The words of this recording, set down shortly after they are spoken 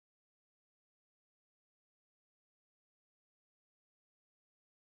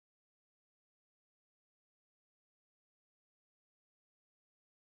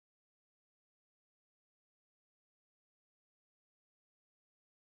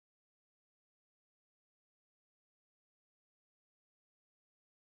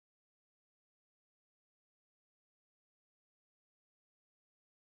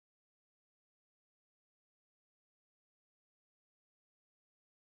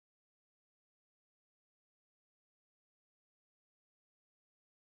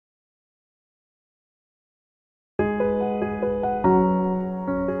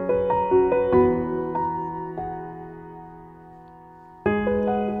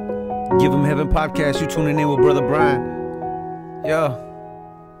Give Him Heaven podcast. You tuning in with Brother Brian. Yeah.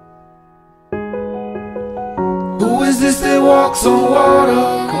 Who is this that walks on water?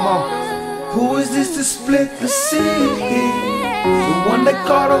 Come on. Who is this that split the sea? The one that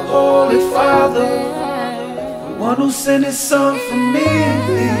called the Holy Father, the one who sent His Son for me.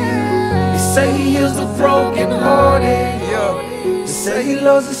 He say He heals the broken hearted. He say He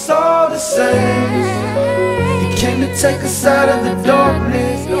loves us all the same. He came to take us out of the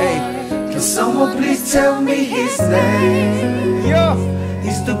darkness. Can someone please tell me His name?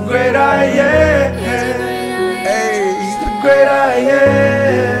 He's the great I am. He's the great I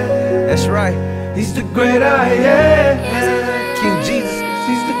am. That's right. He's the great I am. King Jesus.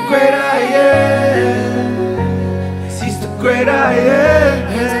 He's the great I am. He's the great I am.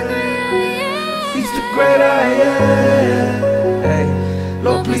 He's the great I am.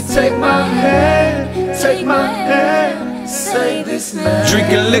 Lord, please take my hand, take my hand, save this man.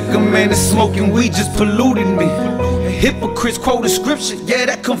 Drinking liquor, man, and smoking weed just polluted me. Hypocrites quoting scripture, yeah,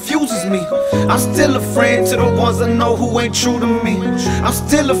 that confuses me. I'm still a friend to the ones I know who ain't true to me. I'm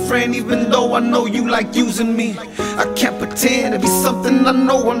still a friend even though I know you like using me. I can't pretend to be something I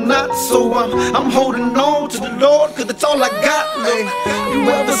know I'm not. So I'm holding on to the Lord, cause that's all I got. You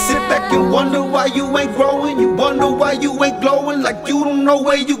ever sit back and wonder why you ain't growing? You wonder why you ain't glowing, like you don't know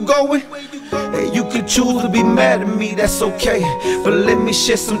where you going? Hey, you can choose to be mad at me, that's okay. But let me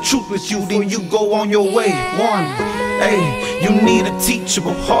share some truth with you, then you go on your way. One, hey, you need a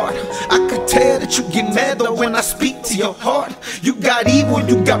teachable heart. I could tell that you get mad though when I speak to your heart. You got evil,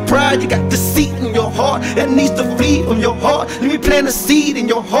 you got pride, you got deceit in your heart. That needs to flee from your heart. Let me plant a seed in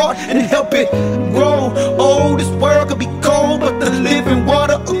your heart and help it grow. Oh, this world could be cold, but the living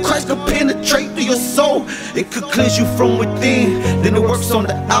water of Christ could penetrate through your soul. It could cleanse you from within, then it works on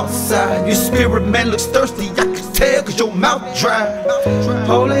the outside. Your spirit man looks thirsty, I can tell cause your mouth dry.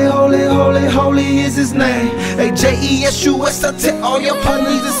 Holy, holy, holy, holy is His name. H-A-E-S-U-S, I tell all your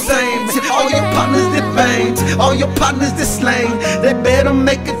partners the same. Tell all your partners that bang, tell all your partners that slang. They better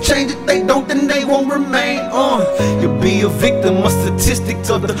make a change, if they don't then they won't remain. You'll be a victim, a statistic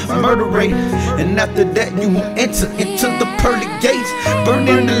of the murder rate. And after that you will enter into the pearly gates. Burn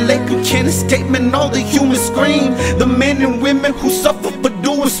in the lake, you can't escape, man, all the humans scream. The men and women who suffer for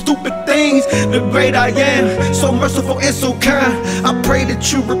doing stupid things. The great I am, so merciful and so kind. I pray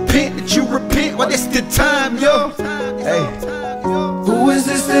that you repent while there's still time, yo. Hey. Who is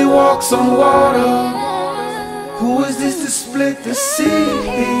this that walks on water? Who is this that split the sea?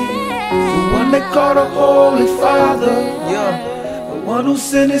 The one that called the Holy Father, the one who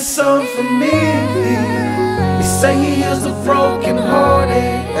sent His Son for me. He say He heals the broken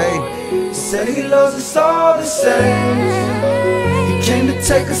hearted. He said He loves us all the same. He came to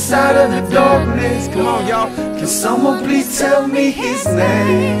take us out of the darkness. Come on, y'all. Can someone please tell me His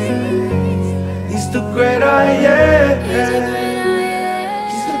name? He's the great I am.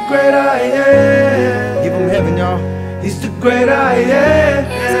 He's the great I am. Give Him heaven, y'all. He's the great I am.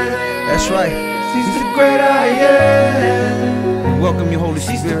 That's right. He's the great I am. Welcome you, Holy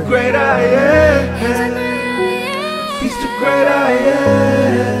He's Spirit. the great I am. He's the great I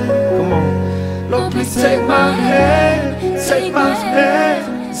am. Come on. Lord, please take my hand, take my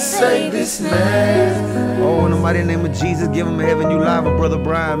hand, save this man. Oh, in the mighty name of Jesus, give Him heaven. You live with Brother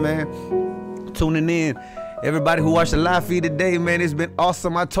Brian, man. Tuning in. Everybody who watched the live feed today, man, it's been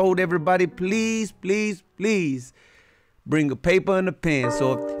awesome. I told everybody, please, please, please bring a paper and a pen.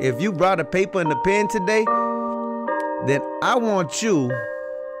 So if you brought a paper and a pen today, then I want you,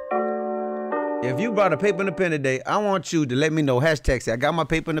 if you brought a paper and a pen today, I want you to let me know. Hashtag say, I got my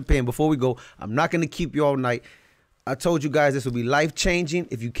paper and a pen. Before we go, I'm not going to keep you all night. I told you guys this will be life-changing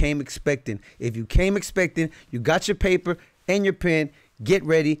if you came expecting. If you came expecting, you got your paper and your pen, get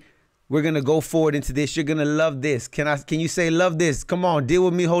ready. We're going to go forward into this. You're going to love this. Can you say love this? Come on, deal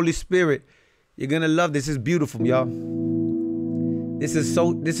with me, Holy Spirit. You're going to love this. It's beautiful, y'all. This is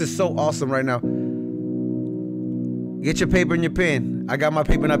so awesome right now. Get your paper and your pen. I got my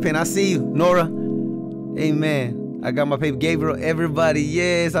paper and my pen. I see you, Nora. Amen. I got my paper. Gabriel, everybody.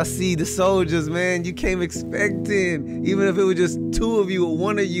 Yes, I see the soldiers, man. You came expecting. Even if it was just two of you or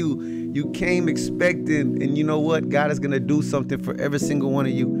one of you, you came expecting. And you know what? God is going to do something for every single one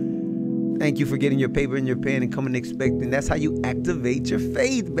of you. Thank you for getting your paper and your pen and coming expecting. That's how you activate your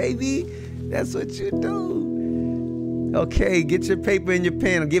faith, baby. That's what you do. Okay, get your paper and your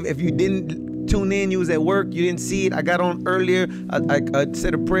pen. If you didn't tune in, you was at work, you didn't see it. I got on earlier. I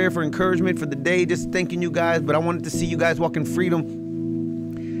said a prayer for encouragement for the day, just thanking you guys. But I wanted to see you guys walk in freedom.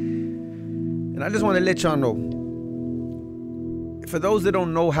 And I just want to let y'all know, for those that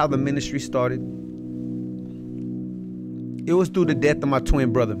don't know how the ministry started, it was through the death of my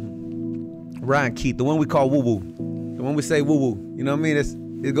twin brother. Ryan Keith, the one we call Woo Woo. The one we say Woo Woo. You know what I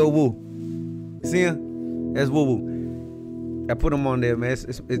mean? It go Woo. See him? That's Woo Woo. I put him on there, man. It's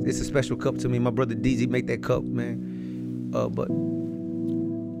a special cup to me. My brother DZ make that cup, man. But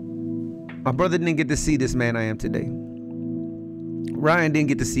my brother didn't get to see this man I am today. Ryan didn't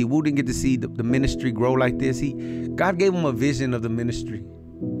get to see, Woo didn't get to see the ministry grow like this. God gave him a vision of the ministry.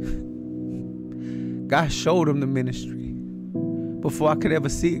 God showed him the ministry. Before I could ever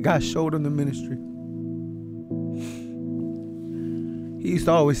see it, God showed him the ministry. He used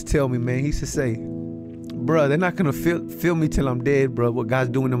to always tell me, man, he used to say, bruh, they're not gonna feel me till I'm dead, bruh, what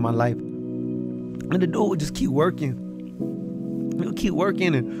God's doing in my life. And the dude would just keep working. He'll keep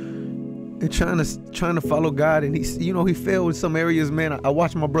working and trying to follow God. And he failed in some areas, man. I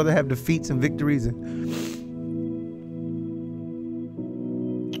watched my brother have defeats and victories, and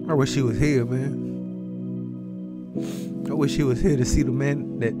I wish he was here, man. I wish he was here to see the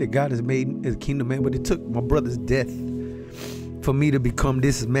man that God has made as a kingdom man. But it took my brother's death for me to become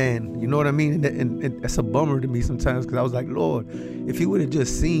this man. You know what I mean? And that's a bummer to me sometimes, because I was like, Lord, if he would have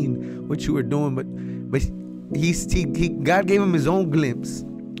just seen what you were doing. But God gave him his own glimpse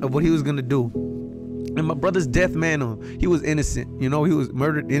of what he was gonna do. And my brother's death, man, he was innocent. You know, he was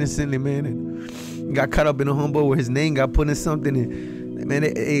murdered innocently, man, and he got caught up in a humble where his name got put in something. And man,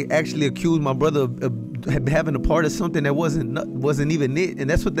 they actually accused my brother of having a part of something that wasn't even it. And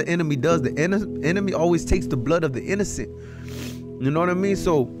that's what the enemy does. The enemy always takes the blood of the innocent. You know what I mean?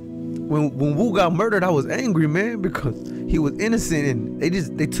 So when Woo got murdered, I was angry, man, because he was innocent, and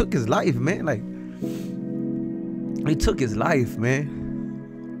they took his life, man. Like, they took his life, man.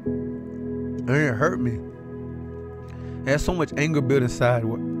 And it hurt me. I had so much anger built inside.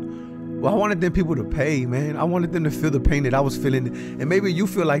 Well, I wanted them people to pay, man. I wanted them to feel the pain that I was feeling. And maybe you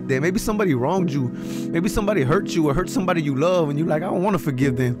feel like that. Maybe somebody wronged you. Maybe somebody hurt you or hurt somebody you love, and you're like, I don't want to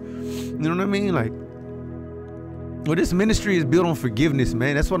forgive them. You know what I mean? Like, well, this ministry is built on forgiveness,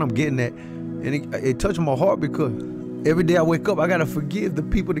 man. That's what I'm getting at. And it touched my heart, because every day I wake up, I got to forgive the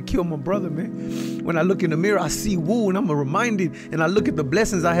people that killed my brother, man. When I look in the mirror, I see Woo, and I'm reminded, and I look at the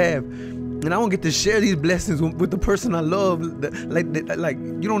blessings I have. And I don't get to share these blessings with the person I love. Like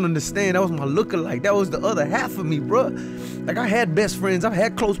you don't understand. That was my lookalike. That was the other half of me, bro. Like, I had best friends. I've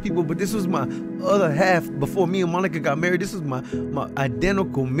had close people, but this was my other half. Before me and Monica got married, this was my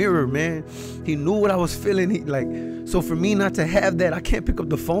identical mirror, man. He knew what I was feeling. So for me not to have that, I can't pick up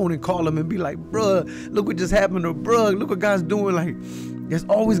the phone and call him and be like, bruh, look what just happened, or bruh, look what God's doing. Like, there's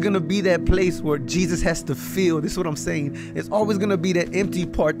always going to be that place where Jesus has to feel. This is what I'm saying. There's always going to be that empty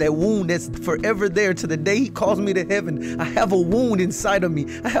part, that wound that's forever there to the day he calls me to heaven. I have a wound inside of me.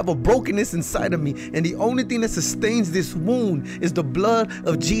 I have a brokenness inside of me. And the only thing that sustains this wound is the blood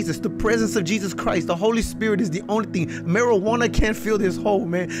of Jesus, the presence of Jesus Christ. The Holy Spirit is the only thing. Marijuana can't fill this hole,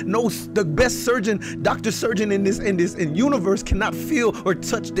 man. No, the best surgeon, doctor surgeon in this universe cannot feel or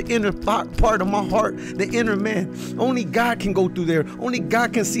touch the inner part of my heart, the inner man. Only God can go through there. Only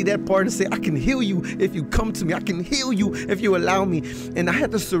God can see that part and say, I can heal you if you come to me. I can heal you if you allow me. And I had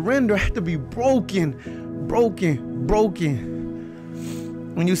to surrender. I had to be broken.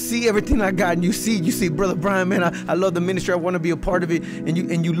 When you see everything I got, and you see, Brother Brian, man, I love the ministry. I want to be a part of it.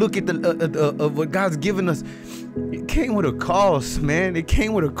 And you look at of what God's given us. It came with a cost, man. It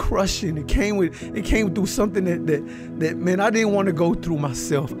came with a crushing. It came through something that man, I didn't want to go through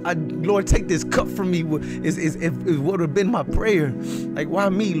myself. Lord, take this cup from me. It would have been my prayer. Like, why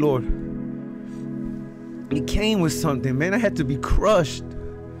me, Lord? It came with something, man. I had to be crushed.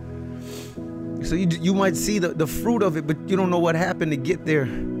 So you might see the fruit of it, but you don't know what happened to get there.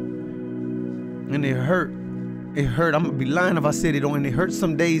 And it hurt. It hurt. I'm gonna be lying if I said it don't. And it hurt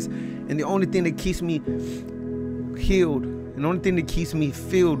some days. And the only thing that keeps me healed, and the only thing that keeps me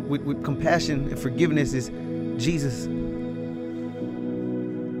filled with compassion and forgiveness is Jesus.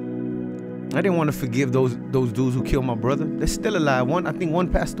 I didn't want to forgive those dudes who killed my brother. They're still alive. I think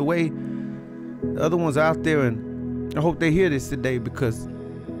one passed away. The other one's out there, and I hope they hear this today, because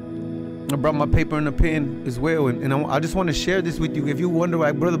I brought my paper and a pen as well, and I just want to share this with you. If you wonder,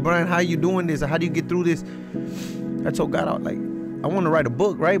 like, Brother Brian, how you doing this, or how do you get through this? I told God, I want to write a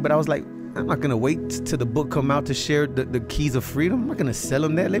book, right? But I was like, I'm not gonna wait till the book come out to share the keys of freedom. I'm not gonna sell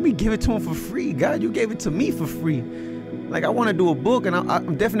him that. Let me give it to him for free. God, you gave it to me for free. Like, I want to do a book, and I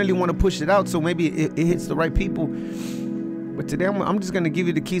definitely want to push it out, so maybe it hits the right people. But today I'm just gonna give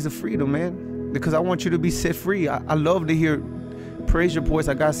you the keys of freedom, man, because I want you to be set free. I love to hear praise reports.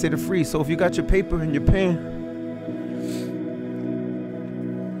 I got set free. So if you got your paper and your pen,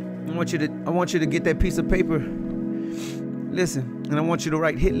 I want you to get that piece of paper. Listen, and I want you to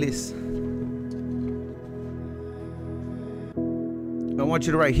write hit lists. I want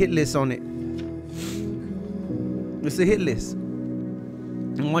you to write hit lists on it. It's a hit list.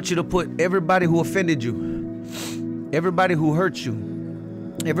 I want you to put everybody who offended you, everybody who hurt you,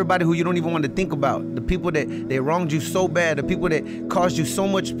 everybody who you don't even want to think about, the people that they wronged you so bad, the people that caused you so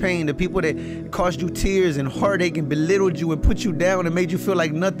much pain, the people that caused you tears and heartache and belittled you and put you down and made you feel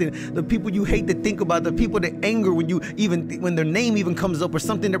like nothing, the people you hate to think about, the people that anger when their name even comes up or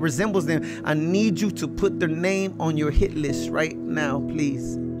something that resembles them. I need you to put their name on your hit list right now,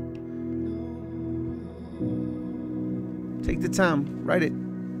 please. Take the time, write it.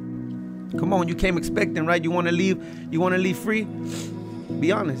 Come on, you came expecting, right? You want to leave free?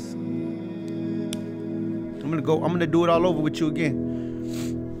 Be honest. I'm gonna do it all over with you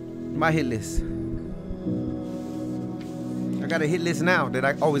again. My hit list. I got a hit list now that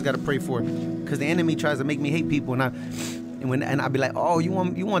I always gotta pray for, because the enemy tries to make me hate people, and I be like, oh, you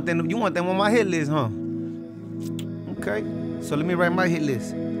want them on my hit list, huh? Okay, so let me write my hit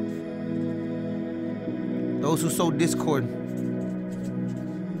list. Those who sow discord.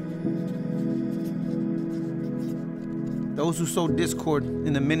 Those who sow discord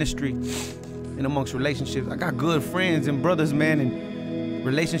in the ministry and amongst relationships. I got good friends and brothers, man, and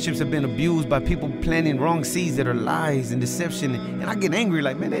relationships have been abused by people planting wrong seeds that are lies and deception. And I get angry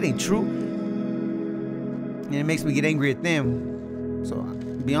like, man, that ain't true. And it makes me get angry at them. So,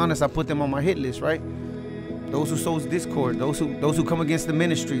 to be honest, I put them on my hit list, right? Those who sow discord, those who come against the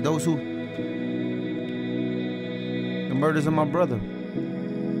ministry, those who the murders of my brother.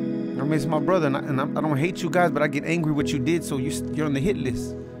 I miss my brother, and I don't hate you guys, but I get angry what you did, so you're on the hit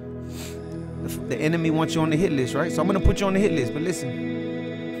list. The enemy wants you on the hit list, right? So I'm going to put you on the hit list, but listen.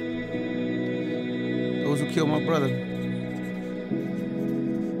 Those who killed my brother.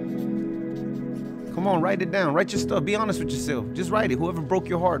 Come on, write it down. Write your stuff. Be honest with yourself. Just write it. Whoever broke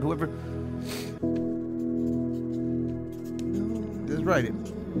your heart, whoever. Just write it.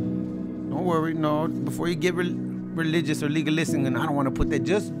 Don't worry. No, before you get religious or legalistic, and I don't want to put that.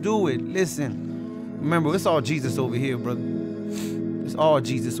 Just do it. Listen. Remember, it's all Jesus over here, brother. It's all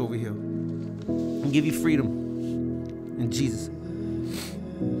Jesus over here. And give you freedom in Jesus.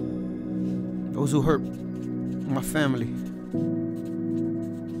 Those who hurt my family.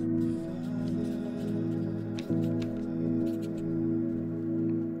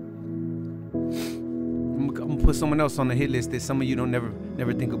 I'm gonna put someone else on the hit list that some of you don't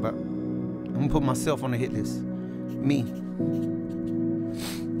never think about. I'm gonna put myself on the hit list. Me.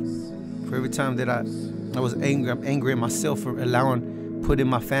 For every time that I was angry, I'm angry at myself for putting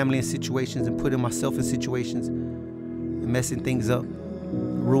my family in situations and putting myself in situations and messing things up,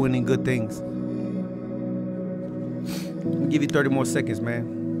 ruining good things. I'm gonna give you 30 more seconds,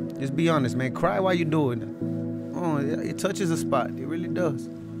 man. Just be honest, man. Cry while you do it. Oh, it touches a spot. It really does.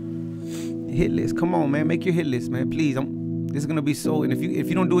 Hit list. Come on, man. Make your hit list, man. Please. This is gonna be so. And if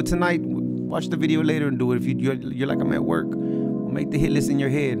you don't do it tonight, watch the video later and do it. If you're like, I'm at work, we'll make the hit list in your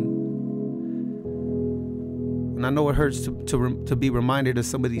head. And I know it hurts to be reminded of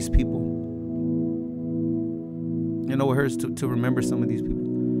some of these people. I know it hurts to remember some of these people.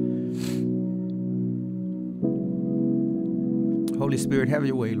 Holy Spirit, have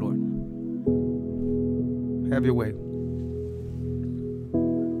your way, Lord. Have your way.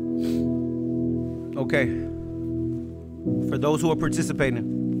 Okay. For those who are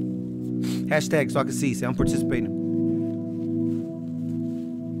participating, hashtag so I can see. Say, I'm participating.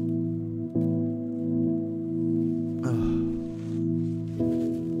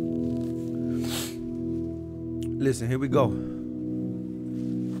 Listen, here we go.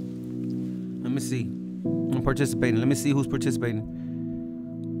 Let me see. I'm participating. Let me see who's participating.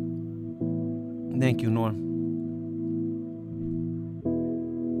 Thank you, Norm.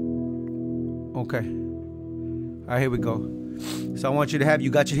 Okay. All right, here we go. So I want you to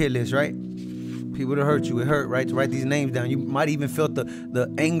you got your hit list, right? People that hurt you, it hurt, right? To write these names down. You might even felt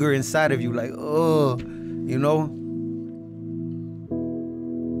the anger inside of you, like, oh, you know?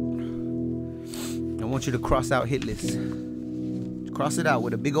 I want you to cross out hit list. Cross it out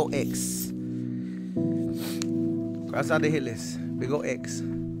with a big old X. Cross out the hit list. Big old X.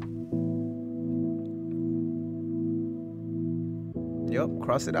 Yep,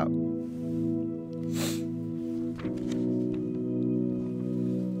 cross it out.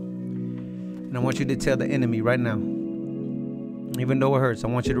 And I want you to tell the enemy right now, even though it hurts, I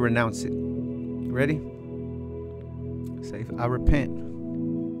want you to renounce it. Ready? Say, I repent.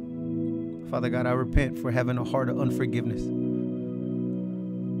 Father God, I repent for having a heart of unforgiveness.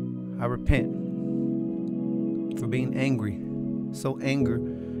 I repent for being angry, so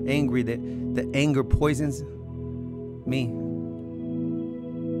angry that the anger poisons me.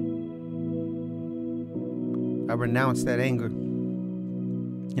 I renounce that anger,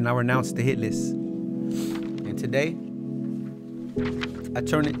 and I renounce the hit list. And today, I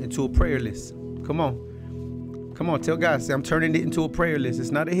turn it into a prayer list. Come on. Come on, tell God, say, I'm turning it into a prayer list. It's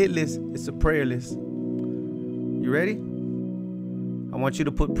not a hit list, it's a prayer list. You ready? I want you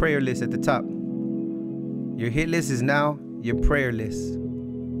to put prayer list at the top. Your hit list is now your prayer list.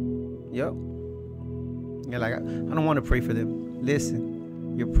 Yep. You're like, I don't want to pray for them.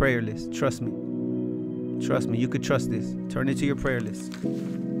 Listen, your prayer list. Trust me. Trust me, you could trust this. Turn it to your prayer list.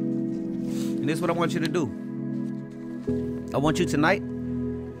 And this is what I want you to do. I want you tonight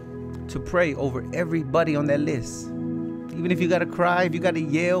to pray over everybody on that list. Even if you got to cry, if you got to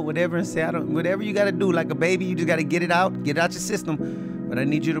yell, whatever, and say, whatever you got to do, like a baby, you just got to get it out your system. But I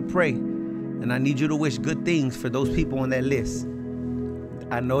need you to pray. And I need you to wish good things for those people on that list.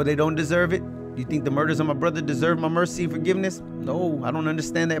 I know they don't deserve it. You think the murders of my brother deserve my mercy and forgiveness? No, I don't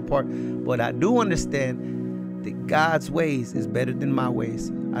understand that part. But I do understand that God's ways is better than my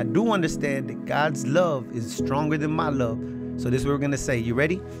ways. I do understand that God's love is stronger than my love. So this is what we're going to say. You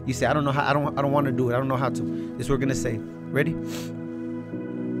ready? You say, I don't know how, I don't want to do it. I don't know how to. This is what we're going to say. Ready?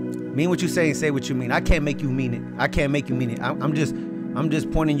 Mean what you say and say what you mean. I can't make you mean it. I can't make you mean it. I'm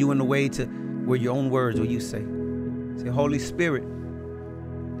just pointing you in the way to where your own words what you say. Say, Holy Spirit,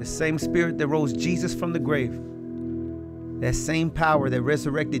 the same Spirit that rose Jesus from the grave, that same power that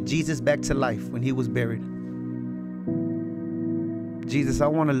resurrected Jesus back to life when he was buried. Jesus, I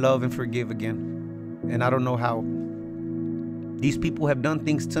want to love and forgive again. And I don't know how. These people have done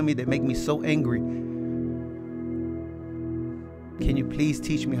things to me that make me so angry. Can you please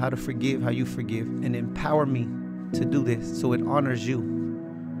teach me how to forgive, how you forgive, and empower me to do this so it honors you?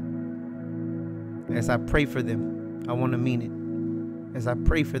 As I pray for them, I want to mean it. As I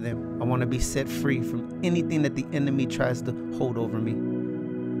pray for them, I want to be set free from anything that the enemy tries to hold over me.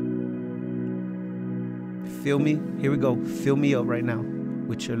 Fill me, here we go, fill me up right now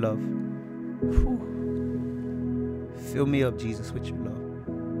with your love. Whew. Fill me up, Jesus, with your love.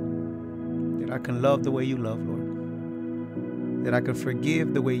 That I can love the way you love, Lord. That I can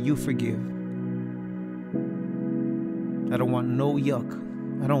forgive the way you forgive. I don't want no yuck.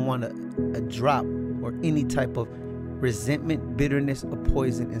 I don't want a drop or any type of resentment, bitterness, or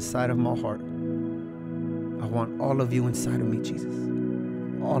poison inside of my heart. I want all of you inside of me, Jesus.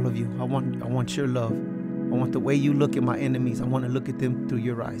 All of you. I want your love. I want the way you look at my enemies. I want to look at them through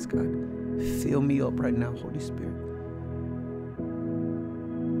your eyes, God. Fill me up right now, Holy Spirit.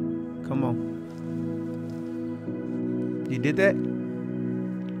 Come on. You did that?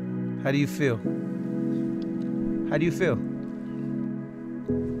 How do you feel? How do you feel?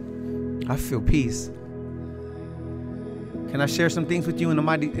 I feel peace. Can I share some things with you in the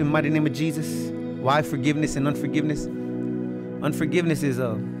mighty name of Jesus? Why forgiveness and unforgiveness? Unforgiveness is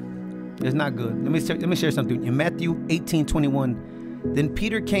not good. Let me share something. In Matthew 18:21, then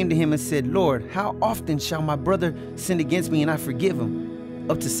Peter came to him and said, Lord, how often shall my brother sin against me and I forgive him?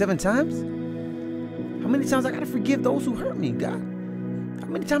 Up to 7 times? How many times I gotta forgive those who hurt me, God? How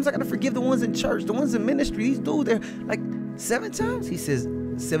many times I gotta forgive the ones in church, the ones in ministry? These dudes, they're like 7 times? He says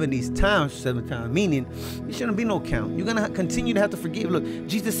 70 times, 7 times, meaning there shouldn't be no count. You're gonna continue to have to forgive. Look,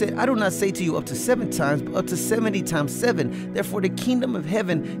 Jesus said, I do not say to you up to 7 times, but up to 70 times 7. Therefore, the kingdom of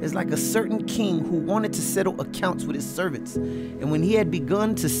heaven is like a certain king who wanted to settle accounts with his servants. And when he had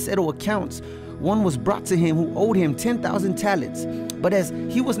begun to settle accounts, one was brought to him who owed him 10,000 talents. But as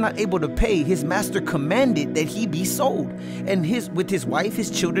he was not able to pay, his master commanded that he be sold, and with his wife, his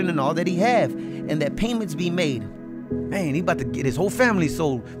children, and all that he have, and that payments be made. Man, he about to get his whole family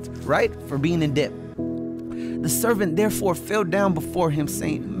sold, right? For being in debt. The servant therefore fell down before him,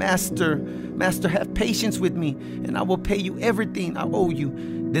 saying, Master, have patience with me, and I will pay you everything I owe you.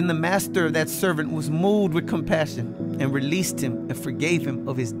 Then the master of that servant was moved with compassion and released him and forgave him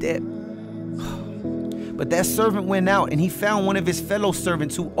of his debt. But that servant went out and he found one of his fellow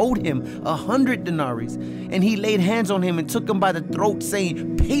servants who owed him 100 denarii. And he laid hands on him and took him by the throat,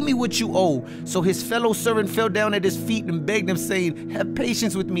 saying, Pay me what you owe. So his fellow servant fell down at his feet and begged him, saying, Have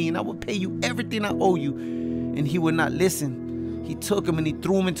patience with me, and I will pay you everything I owe you. And he would not listen. He took him and he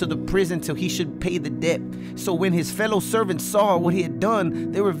threw him into the prison till he should pay the debt. So when his fellow servants saw what he had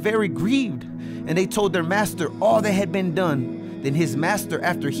done, they were very grieved. And they told their master all that had been done. Then his master,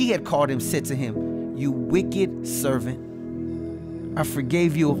 after he had called him, said to him, You wicked servant, I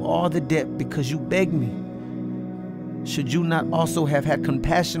forgave you of all the debt because you begged me. Should you not also have had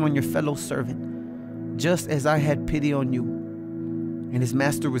compassion on your fellow servant, just as I had pity on you? And his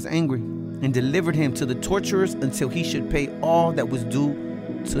master was angry and delivered him to the torturers until he should pay all that was due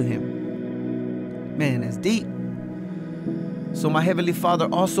to him. Man, that's deep. So my heavenly Father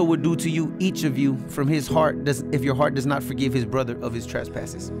also will do to you, each of you, from his heart, if your heart does not forgive his brother of his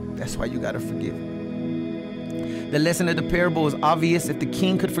trespasses. That's why you got to forgive. The lesson of the parable is obvious. If the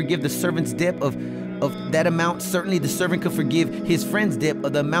king could forgive the servant's debt of that amount, certainly the servant could forgive his friend's debt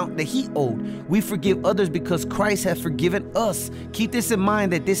of the amount that he owed. We forgive others because Christ has forgiven us. Keep this in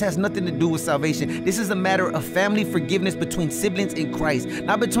mind, that this has nothing to do with salvation. This is a matter of family forgiveness between siblings in Christ,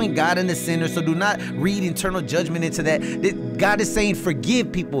 not between God and the sinner. So do not read eternal judgment into that. God is saying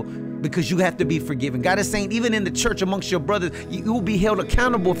forgive people because you have to be forgiven. God is saying even in the church amongst your brothers, you will be held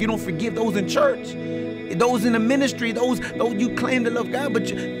accountable if you don't forgive those in church, those in the ministry, those you claim to love God, but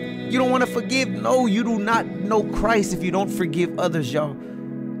you don't want to forgive. No, you do not know Christ if you don't forgive others, y'all.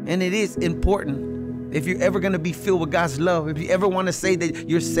 And it is important. If you're ever going to be filled with God's love, if you ever want to say that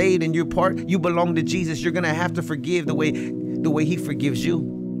you're saved and you belong to Jesus, you're going to have to forgive the way he forgives you.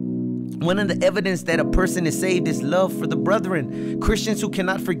 One of the evidence that a person is saved is love for the brethren. Christians who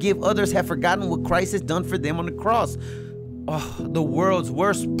cannot forgive others have forgotten what Christ has done for them on the cross. Oh, the world's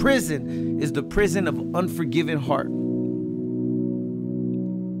worst prison is the prison of unforgiving heart.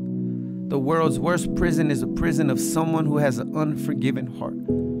 The world's worst prison is a prison of someone who has an unforgiving heart.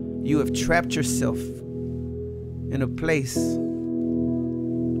 You have trapped yourself in a place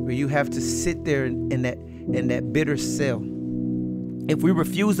where you have to sit there in that bitter cell. If we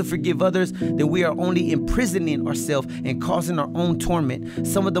refuse to forgive others, then we are only imprisoning ourselves and causing our own torment.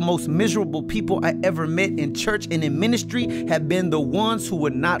 Some of the most miserable people I ever met in church and in ministry have been the ones who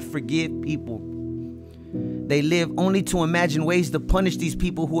would not forgive people. They live only to imagine ways to punish these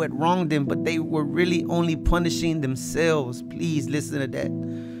people who had wronged them, but they were really only punishing themselves. Please listen to that.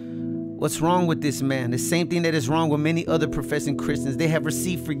 What's wrong with this man? The same thing that is wrong with many other professing Christians. They have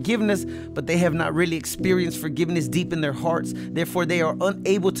received forgiveness, but they have not really experienced forgiveness deep in their hearts. Therefore, they are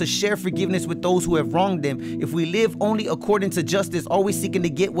unable to share forgiveness with those who have wronged them. If we live only according to justice, always seeking to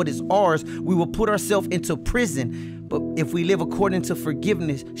get what is ours, we will put ourselves into prison. But if we live according to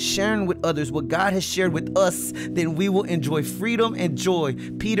forgiveness, sharing with others what God has shared with us, then we will enjoy freedom and joy.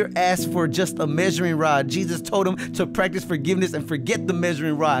 Peter asked for just a measuring rod. Jesus told him to practice forgiveness and forget the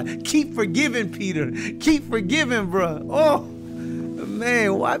measuring rod. Keep forgiving, Peter. Keep forgiving, bro. Oh,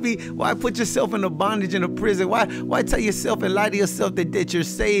 man, why put yourself in a bondage in a prison? Why tell yourself and lie to yourself that you're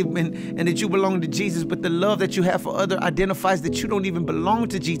saved and that you belong to Jesus, but the love that you have for others identifies that you don't even belong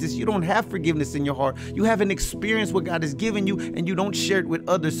to Jesus. You don't have forgiveness in your heart. You haven't experienced what God has given you, and you don't share it with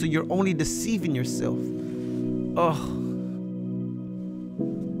others, so you're only deceiving yourself. Oh.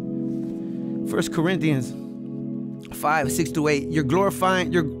 1 Corinthians 5:6-8. Your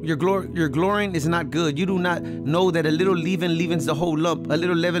glorying is not good. You do not know that a little leaven leavens the whole lump. A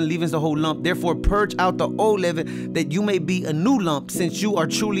little leaven leavens the whole lump. Therefore purge out the old leaven, that you may be a new lump, since you are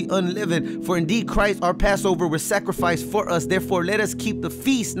truly unleavened. For indeed Christ our Passover was sacrificed for us. Therefore let us keep the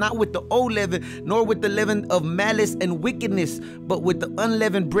feast, not with the old leaven, nor with the leaven of malice and wickedness, but with the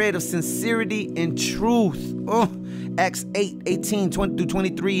unleavened bread of sincerity and truth. Acts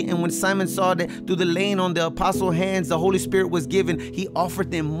 8:18-20-23. And when Simon saw that through the laying on the apostles' hands the Holy Spirit was given, he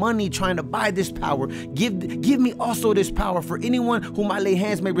offered them money, trying to buy this power. Give me also this power, for anyone whom I lay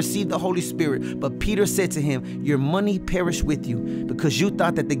hands may receive the Holy Spirit. But Peter said to him, your money perish with you, because you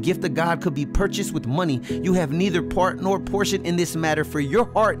thought that the gift of God could be purchased with money. You have neither part nor portion in this matter, for your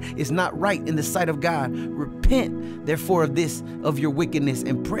heart is not right in the sight of God. Repent therefore of your wickedness,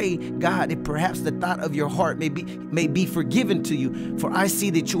 and pray God that perhaps the thought of your heart may be forgiven to you. For I see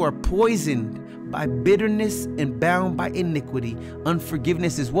that you are poisoned by bitterness and bound by iniquity.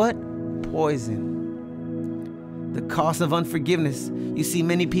 Unforgiveness is what? Poison. The cost of unforgiveness. You see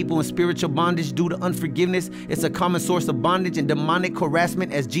many people in spiritual bondage due to unforgiveness. It's a common source of bondage and demonic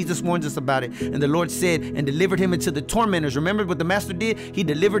harassment, as Jesus warns us about it. And the Lord said, and delivered him into the tormentors. Remember what the master did? He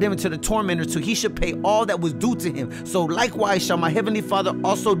delivered him into the tormentors, so he should pay all that was due to him. So likewise shall my heavenly Father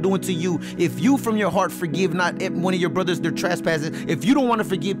also do unto you, if you from your heart forgive not one of your brothers their trespasses. If you don't want to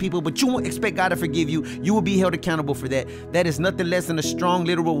forgive people, but you won't expect God to forgive you, you will be held accountable for that. That is nothing less than a strong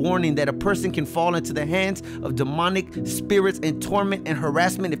literal warning that a person can fall into the hands of demonic spirits and torment and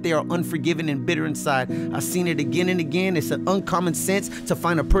harassment if they are unforgiving and bitter inside. I've seen it again and again. It's an uncommon sense to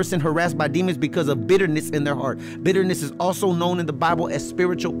find a person harassed by demons because of bitterness in their heart. Bitterness is also known in the Bible as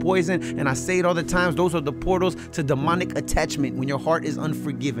spiritual poison, and I say it all the time. Those are the portals to demonic attachment when your heart is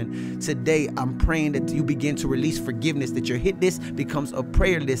unforgiven. Today, I'm praying that you begin to release forgiveness, that your hit list becomes a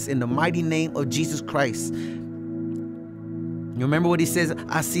prayer list in the mighty name of Jesus Christ. You remember what he says?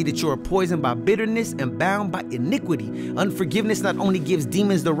 I see that you are poisoned by bitterness and bound by iniquity. Unforgiveness not only gives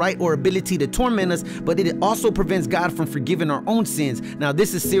demons the right or ability to torment us, but it also prevents God from forgiving our own sins. Now,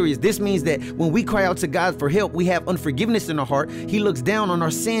 this is serious. This means that when we cry out to God for help, we have unforgiveness in our heart. He looks down on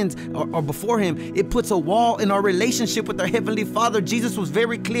our sins or before him. It puts a wall in our relationship with our Heavenly Father. Jesus was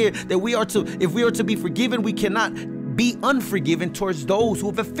very clear that if we are to be forgiven, we cannot be unforgiven towards those who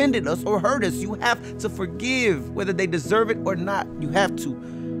have offended us or hurt us. You have to forgive, whether they deserve it or not. You have to.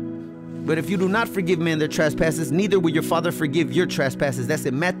 But if you do not forgive men their trespasses, neither will your Father forgive your trespasses. That's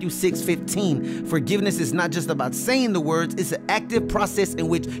in Matthew 6:15. Forgiveness is not just about saying the words. It's an active process in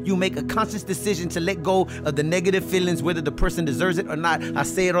which you make a conscious decision to let go of the negative feelings, whether the person deserves it or not. I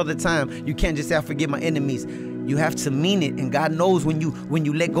say it all the time. You can't just say, I forgive my enemies. You have to mean it. And God knows when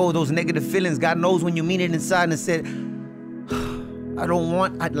you let go of those negative feelings. God knows when you mean it inside and said,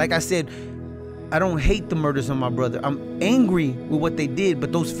 like I said, I don't hate the murders of my brother. I'm angry with what they did,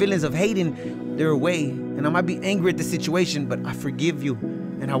 but those feelings of hating, they're away. And I might be angry at the situation, but I forgive you.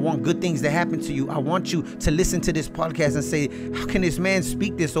 And I want good things to happen to you. I want you to listen to this podcast and say, how can this man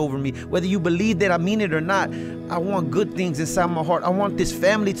speak this over me? Whether you believe that I mean it or not, I want good things inside my heart. I want this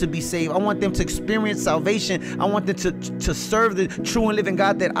family to be saved. I want them to experience salvation. I want them to serve the true and living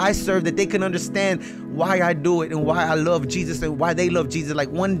God that I serve, that they can understand why I do it and why I love Jesus and why they love Jesus. Like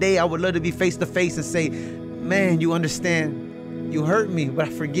one day I would love to be face to face and say, man, you understand. You hurt me, but I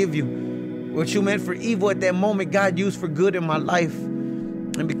forgive you. What you meant for evil at that moment, God used for good in my life.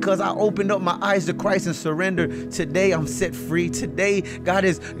 And because I opened up my eyes to Christ and surrendered, today I'm set free. Today, God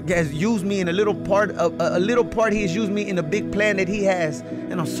has used me in a little part. He has used me in a big plan that he has.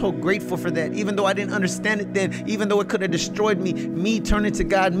 And I'm so grateful for that. Even though I didn't understand it then, even though it could have destroyed me turning to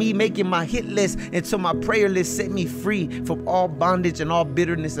God, me making my hit list into my prayer list set me free from all bondage and all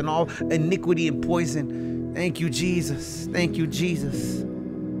bitterness and all iniquity and poison. Thank you, Jesus. Thank you, Jesus.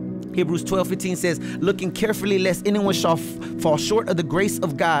 Hebrews 12:15 says, looking carefully lest anyone shall fall short of the grace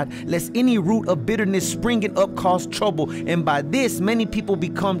of God, lest any root of bitterness springing up cause trouble, and by this many people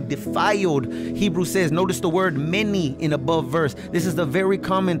become defiled. Hebrews says, notice the word many in above verse. This is the very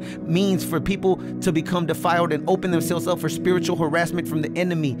common means for people to become defiled and open themselves up for spiritual harassment from the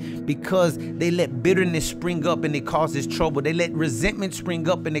enemy, because they let bitterness spring up and it causes trouble. They let resentment spring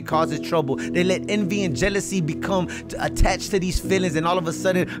up and it causes trouble. They let envy and jealousy become attached to these feelings, and all of a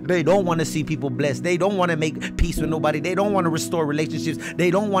sudden they don't want to see people blessed. They don't want to make peace with nobody. They don't want to restore relationships. They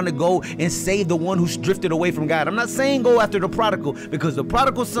don't want to go and save the one who's drifted away from God. I'm not saying go after the prodigal, because the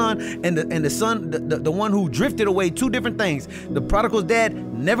prodigal son and the son, the one who drifted away, two different things. The prodigal's dad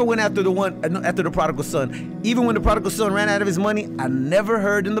never went after the prodigal son. Even when the prodigal son ran out of his money, I never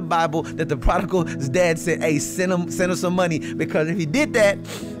heard in the Bible that the prodigal's dad said, hey, send him some money, because if he did that,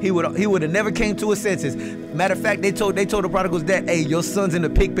 he would have never came to his senses. Matter of fact, they told the prodigal's dad, hey, your son's in the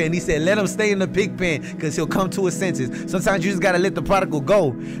pig pen. He said, let him stay in the pig pen, because he'll come to his senses. Sometimes you just got to let the prodigal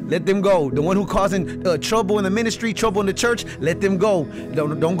go. Let them go. The one who causing trouble in the ministry, trouble in the church, let them go.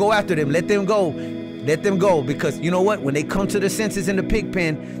 Don't go after them. Let them go. Let them go, because you know what? When they come to their senses in the pig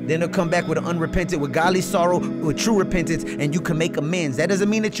pen, then they'll come back with an unrepentant, with godly sorrow, with true repentance, and you can make amends. That doesn't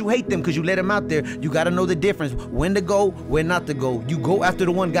mean that you hate them because you let them out there. You got to know the difference. When to go, when not to go. You go after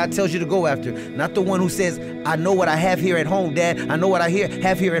the one God tells you to go after, not the one who says, I know what I have here at home, Dad. I know what I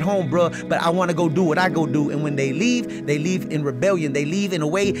have here at home, bro, but I want to go do what I go do. And when they leave in rebellion. They leave in a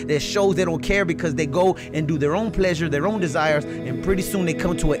way that shows they don't care, because they go and do their own pleasure, their own desires, and pretty soon they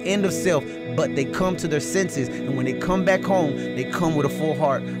come to an end of self. But they come to their senses, and when they come back home, they come with a full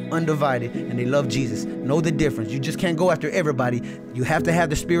heart, undivided, and they love Jesus. Know the difference. You just can't go after everybody. You have to have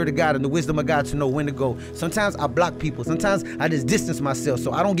the Spirit of God and the wisdom of God to know when to go. Sometimes I block people. Sometimes I just distance myself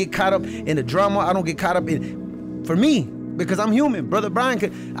so I don't get caught up in the drama. I don't get caught up in, for me, because I'm human. Brother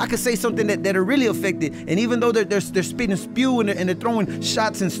Brian, I could say something that are really affected, and even though they're spitting spew and they're throwing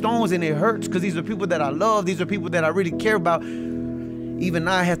shots and stones, and it hurts, because these are people that I love. These are people that I really care about. Even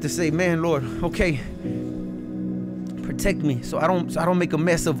I have to say, man, Lord, okay, protect me so I don't make a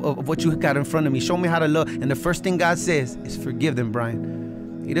mess of what you got in front of me. Show me how to love. And the first thing God says is forgive them,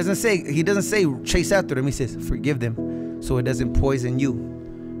 Brian. He doesn't say chase after them. He says forgive them so it doesn't poison you,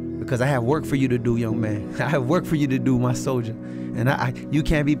 because I have work for you to do, young man. I have work for you to do, my soldier. And you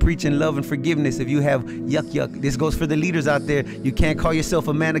can't be preaching love and forgiveness if you have yuck. This goes for the leaders out there. You can't call yourself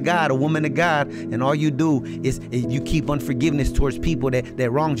a man of God, a woman of God, and all you do is you keep unforgiveness towards people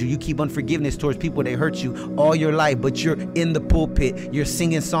that wronged you. You keep unforgiveness towards people that hurt you all your life, but you're in the pulpit. You're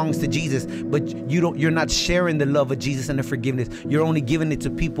singing songs to Jesus, but you're not sharing the love of Jesus and the forgiveness. You're only giving it to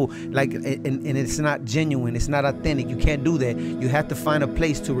people and it's not genuine. It's not authentic. You can't do that. You have to find a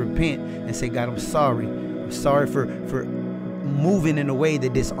place to repent and say, God, I'm sorry. I'm sorry for moving in a way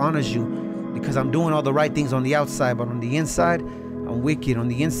that dishonors you, because I'm doing all the right things on the outside, but on the inside, I'm wicked. On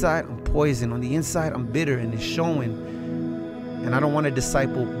the inside, I'm poison. On the inside, I'm bitter, and it's showing. And I don't want to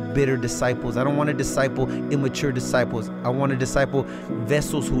disciple bitter disciples. I don't want to disciple immature disciples. I want to disciple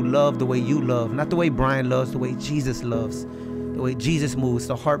vessels who love the way you love, not the way Brian loves, the way Jesus loves, the way Jesus moves,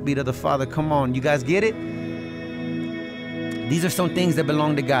 the heartbeat of the Father. Come on, you guys get it? These are some things that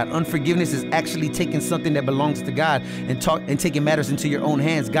belong to God. Unforgiveness is actually taking something that belongs to God and taking matters into your own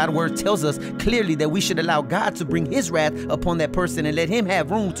hands. God's word tells us clearly that we should allow God to bring his wrath upon that person and let him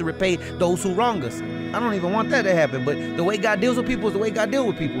have room to repay those who wrong us. I don't even want that to happen, but the way God deals with people is the way God deals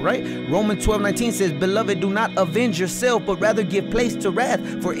with people, right? Romans 12:19 says, beloved, do not avenge yourself, but rather give place to wrath.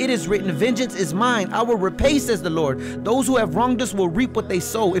 For it is written, vengeance is mine, I will repay, says the Lord. Those who have wronged us will reap what they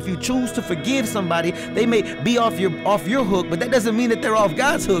sow. If you choose to forgive somebody, they may be off your hook, but that doesn't mean that they're off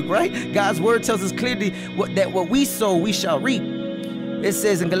God's hook, right? God's word tells us clearly that what we sow, we shall reap. It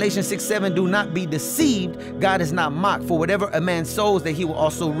says in Galatians 6:7, do not be deceived. God is not mocked. For whatever a man sows, that he will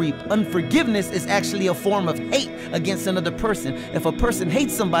also reap. Unforgiveness is actually a form of hate against another person. If a person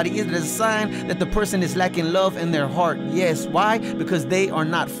hates somebody, it is a sign that the person is lacking love in their heart. Yes. Why? Because they are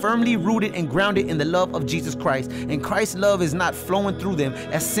not firmly rooted and grounded in the love of Jesus Christ. And Christ's love is not flowing through them.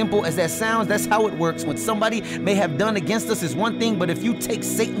 As simple as that sounds, that's how it works. When somebody may have done against us is one thing, but if you take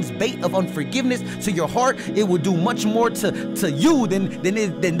Satan's bait of unforgiveness to your heart, it will do much more to you than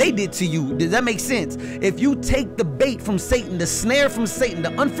they did to you. Does that make sense? If you take the bait from Satan, the snare from Satan,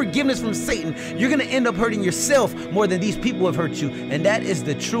 the unforgiveness from Satan, you're going to end up hurting yourself more than these people have hurt you. And that is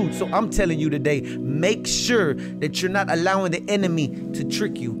the truth. So I'm telling you today, make sure that you're not allowing the enemy to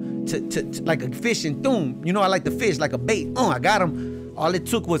trick you, to like a fish and boom. You know, I like the fish like a bait. Oh, I got him. All it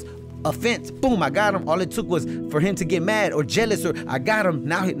took was offense. Boom, I got him. All it took was for him to get mad or jealous, or I got him.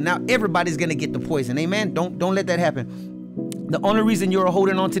 Now everybody's going to get the poison. Amen. Don't let that happen. The only reason you're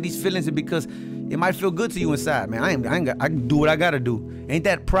holding on to these feelings is because it might feel good to you inside, man. I can do what I gotta do. Ain't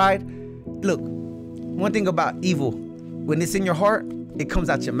that pride? Look, one thing about evil, when it's in your heart, it comes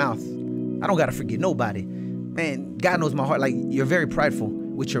out your mouth. I don't gotta forget nobody. Man, God knows my heart. Like, you're very prideful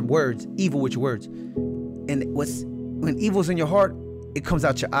with your words, evil with your words. And when evil's in your heart, it comes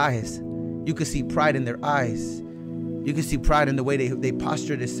out your eyes. You can see pride in their eyes. You can see pride in the way they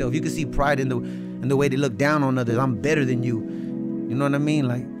posture themselves. You can see pride in the way they look down on others. I'm better than you. You know what I mean?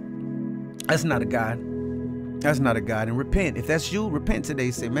 Like, that's not a God. That's not a God. And repent. If that's you, repent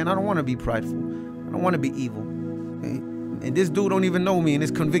today. Say, man, I don't want to be prideful. I don't want to be evil. Okay? And this dude don't even know me, and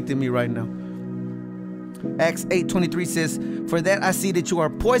it's convicting me right now. Acts 8:23 says, for that I see that you are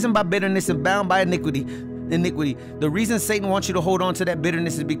poisoned by bitterness and bound by iniquity. The reason Satan wants you to hold on to that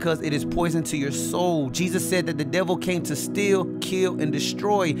bitterness is because it is poison to your soul. Jesus said that the devil came to steal, kill, and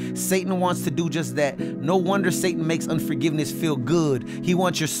destroy. Satan wants to do just that. No wonder Satan makes unforgiveness feel good. He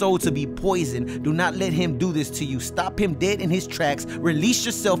wants your soul to be poisoned. Do not let him do this to you. Stop him dead in his tracks. Release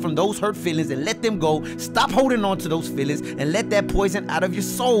yourself from those hurt feelings and let them go. Stop holding on to those feelings and let that poison out of your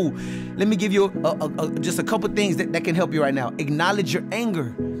soul. Let me give you just a couple things that can help you right now. Acknowledge your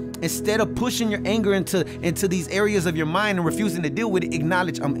anger. Instead of pushing your anger into these areas of your mind and refusing to deal with it,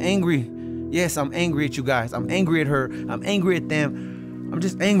 acknowledge, I'm angry. Yes, I'm angry at you guys. I'm angry at her. I'm angry at them. I'm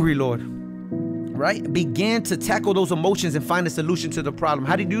just angry, Lord. Right? Begin to tackle those emotions and find a solution to the problem.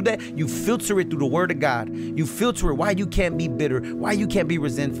 How do you do that? You filter it through the word of God. You filter it. Why you can't be bitter. Why you can't be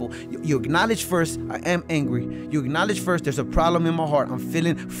resentful. You acknowledge first, I am angry. You acknowledge first, there's a problem in my heart. I'm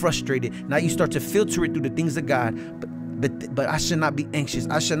feeling frustrated. Now you start to filter it through the things of God. But I should not be anxious.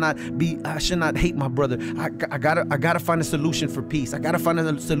 I should not hate my brother. I gotta find a solution for peace. I gotta find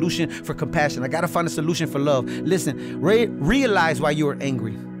a solution for compassion. I gotta find a solution for love. Listen, realize why you are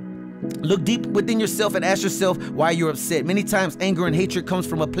angry. Look deep within yourself and ask yourself why you're upset. Many times anger and hatred comes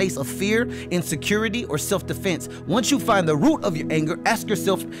from a place of fear, insecurity, or self-defense. Once you find the root of your anger, ask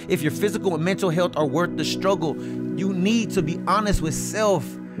yourself if your physical and mental health are worth the struggle. You need to be honest with self.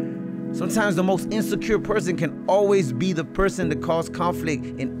 Sometimes the most insecure person can always be the person that caused conflict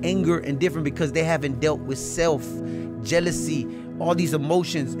and anger and different because they haven't dealt with self, jealousy, all these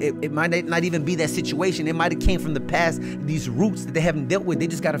emotions. It might not even be that situation. It might have came from the past, these roots that they haven't dealt with. They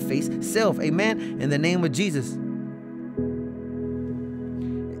just got to face self. Amen. In the name of Jesus.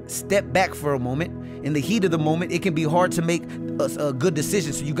 Step back for a moment. In the heat of the moment, it can be hard to make a good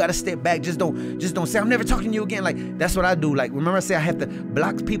decision. So you got to step back. Just don't say, I'm never talking to you again. Like, that's what I do. Like, remember I say I have to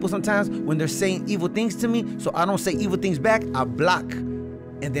block people sometimes when they're saying evil things to me. So I don't say evil things back. I block.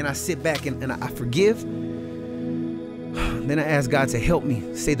 And then I sit back and I forgive. Then I ask God to help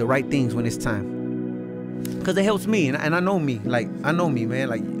me say the right things when it's time. Because it helps me, and I know me. Like, I know me, man.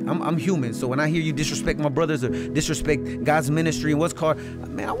 Like, I'm human. So when I hear you disrespect my brothers or disrespect God's ministry and what's called,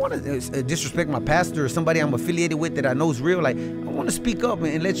 man, I want to disrespect my pastor or somebody I'm affiliated with that I know is real. Like, I want to speak up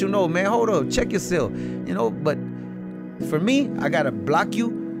and let you know, man, hold up, check yourself. You know, but for me, I got to block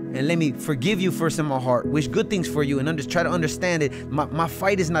you and let me forgive you first in my heart, wish good things for you, and try to understand that my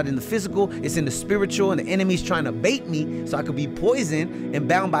fight is not in the physical, it's in the spiritual, and the enemy's trying to bait me so I could be poisoned and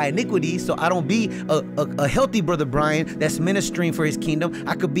bound by iniquity, so I don't be a healthy brother Brian that's ministering for his kingdom.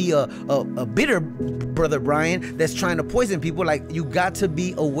 I could be a bitter brother Brian that's trying to poison people. Like, you got to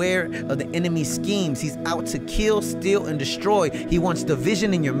be aware of the enemy's schemes. He's out to kill, steal, and destroy. He wants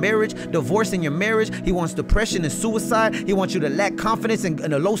division in your marriage, divorce in your marriage. He wants depression and suicide. He wants you to lack confidence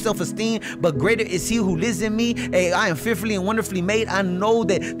and a low self-esteem, but greater is he who lives in me. Hey, I am fearfully and wonderfully made. I know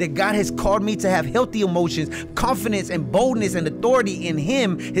that God has called me to have healthy emotions, confidence and boldness and authority in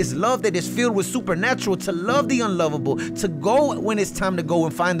him, his love that is filled with supernatural, to love the unlovable, to go when it's time to go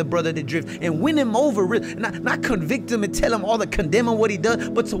and find the brother that drifts and win him over, not convict him and tell him all the condemn him what he does,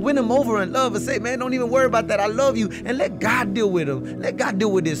 but to win him over in love and say, man, don't even worry about that, I love you, and let God deal with him. Let God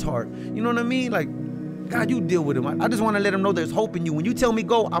deal with his heart. You know what I mean? Like, God, you deal with him. I just want to let him know there's hope in you. When you tell me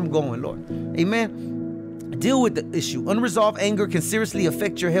go, I'm going, Lord. Amen. Deal with the issue. Unresolved anger can seriously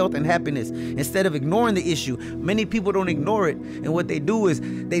affect your health and happiness. Instead of ignoring the issue, many people don't ignore it. And what they do is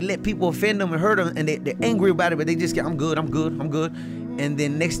they let people offend them and hurt them, and they're angry about it, but they just get, I'm good. And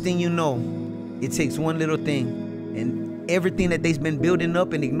then next thing you know, it takes one little thing, and everything that they've been building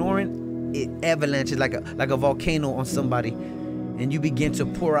up and ignoring, it avalanches like a volcano on somebody. And you begin to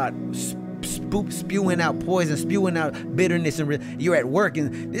pour out spewing out poison, spewing out bitterness, and you're at work,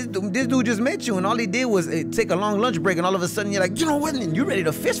 and this dude just met you, and all he did was take a long lunch break, and all of a sudden you're like, you know what, and you're ready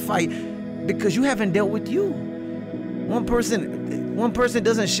to fist fight because you haven't dealt with you. One person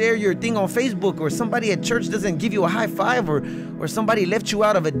doesn't share your thing on Facebook, or somebody at church doesn't give you a high five, or somebody left you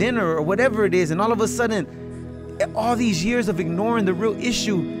out of a dinner or whatever it is, and all of a sudden, all these years of ignoring the real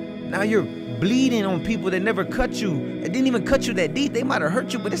issue, now you're bleeding on people that never cut you. It didn't even cut you that deep. They might have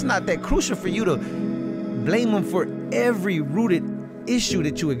hurt you, but it's not that crucial for you to blame them for every rooted issue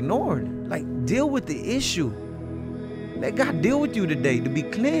that you ignored. Like, deal with the issue. Let God deal with you today to be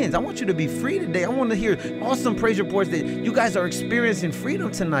cleansed. I want you to be free today. I want to hear awesome praise reports that you guys are experiencing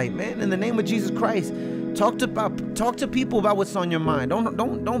freedom tonight, man. In the name of Jesus Christ, talk to people about what's on your mind.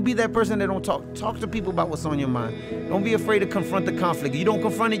 Don't be that person that don't talk. Talk to people about what's on your mind. Don't be afraid to confront the conflict. You don't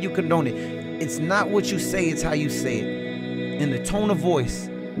confront it, you condone it. It's not what you say, it's how you say it. In the tone of voice,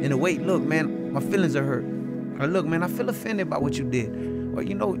 in the way, look, man, my feelings are hurt. Or look, man, I feel offended by what you did. Or,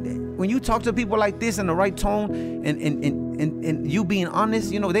 you know, when you talk to people like this in the right tone and you being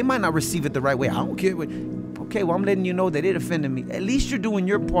honest, you know, they might not receive it the right way. I don't care what. Okay, well, I'm letting you know that it offended me. At least you're doing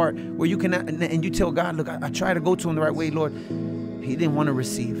your part where you can, and you tell God, look, I try to go to him the right way, Lord. He didn't want to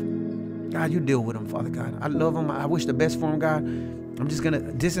receive. God, you deal with him, Father God. I love him. I wish the best for him, God. I'm just going to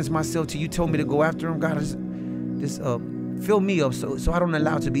distance myself till you told me to go after him. God, just fill me up so I don't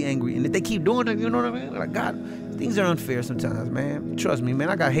allow it to be angry. And if they keep doing it, you know what I mean? Like, God, things are unfair sometimes, man. Trust me, man.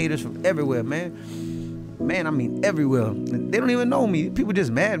 I got haters from everywhere, man. Man, I mean everywhere. They don't even know me. People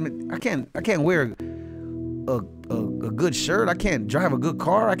just mad. I can't wear a good shirt. I can't drive a good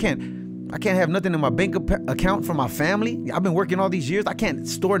car. I can't have nothing in my bank account for my family. I've been working all these years. I can't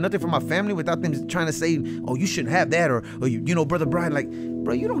store nothing for my family without them trying to say, oh, you shouldn't have that, or you know, Brother Brian, like,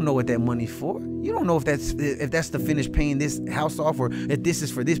 bro, you don't know what that money's for. You don't know if that's to finish paying this house off, or if this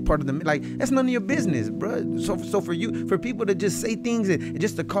is for this part of the, like, that's none of your business, bro. So for people to just say things and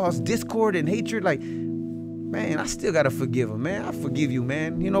just to cause discord and hatred, like, man, I still gotta forgive them, man. I forgive you,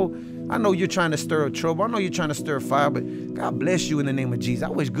 man. You know, I know you're trying to stir up trouble. I know you're trying to stir fire, but God bless you in the name of Jesus. I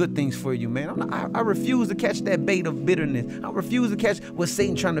wish good things for you, man. I refuse to catch that bait of bitterness. I refuse to catch what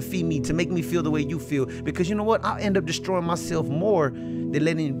Satan trying to feed me to make me feel the way you feel. Because you know what? I'll end up destroying myself more than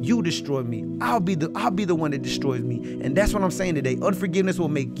letting you destroy me. I'll be the one that destroys me. And that's what I'm saying today. Unforgiveness will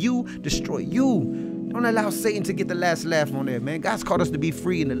make you destroy you. Don't allow Satan to get the last laugh on that, man. God's called us to be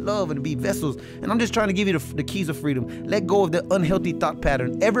free and to love and to be vessels. And I'm just trying to give you the keys of freedom. Let go of the unhealthy thought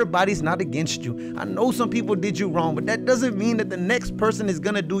pattern. Everybody's not against you. I know some people did you wrong, but that doesn't mean that the next person is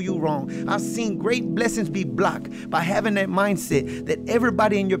going to do you wrong. I've seen great blessings be blocked by having that mindset that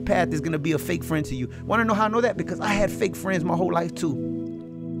everybody in your path is going to be a fake friend to you. Want to know how I know that? Because I had fake friends my whole life too.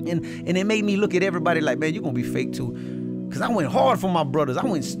 And it made me look at everybody like, man, you're going to be fake too. Because I went hard for my brothers. I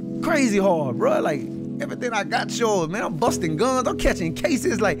went crazy hard, bro. Like, everything I got yours, man. I'm busting guns. I'm catching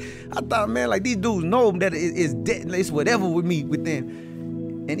cases. Like, I thought, man, like, these dudes know that it's dead. It's whatever with me, with them.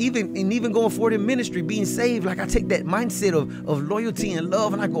 And even going forward in ministry, being saved, like, I take that mindset of loyalty and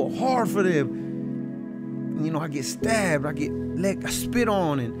love, and I go hard for them. you know, I get stabbed, I get spit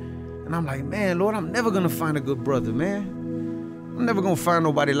on, and I'm like, man, Lord, I'm never gonna find a good brother, man. I'm never gonna find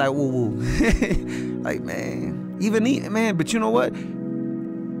nobody like woo-woo. Like, man, man, but you know what?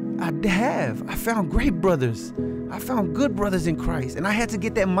 I found great brothers. I found good brothers in Christ. And I had to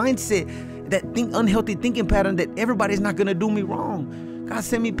get that mindset, that unhealthy thinking pattern that everybody's not gonna do me wrong. God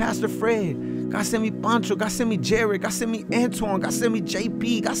sent me Pastor Fred. God sent me Pancho. God sent me Jared. God sent me Antoine. God sent me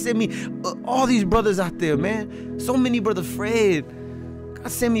JP. God sent me all these brothers out there, man. So many brothers. Fred.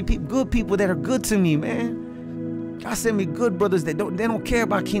 God sent me good people that are good to me, man. God sent me good brothers that don't care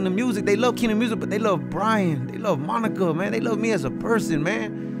about Kingdom Music. They love Kingdom Music, but they love Brian. They love Monica, man. They love me as a person,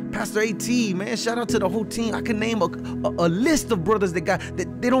 man. Pastor AT, man, shout out to the whole team. I can name a list of brothers that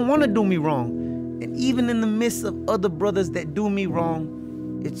they don't want to do me wrong. And even in the midst of other brothers that do me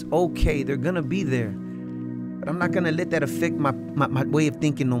wrong, it's okay. They're gonna be there. But I'm not gonna let that affect my way of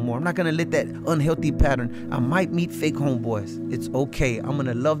thinking no more. I'm not gonna let that unhealthy pattern. I might meet fake homeboys. It's okay. I'm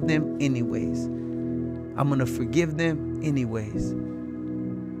gonna love them anyways. I'm gonna forgive them anyways.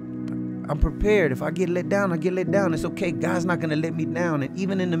 I'm prepared. If I get let down, I get let down. It's okay. God's not going to let me down. And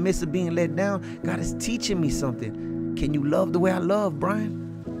even in the midst of being let down, God is teaching me something. Can you love the way I love, Brian?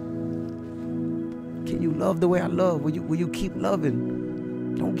 Can you love the way I love? Will you keep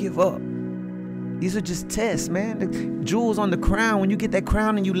loving? Don't give up. These are just tests, man. The jewels on the crown. When you get that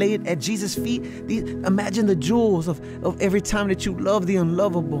crown and you lay it at Jesus' feet, imagine the jewels of every time that you love the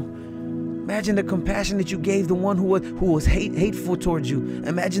unlovable. Imagine the compassion that you gave the one who was hateful towards you.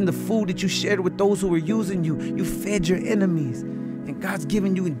 Imagine the food that you shared with those who were using you. You fed your enemies. And God's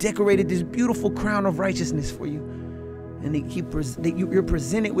given you and decorated this beautiful crown of righteousness for you. And you're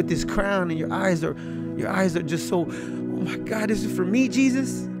presented with this crown, and your eyes are just so, oh my God, this is for me,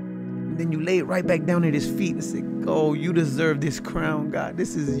 Jesus. And then you lay it right back down at his feet and say, oh, you deserve this crown, God.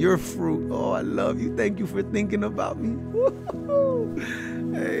 This is your fruit. Oh, I love you. Thank you for thinking about me.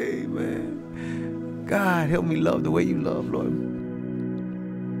 Hey, man. God, help me love the way you love, Lord.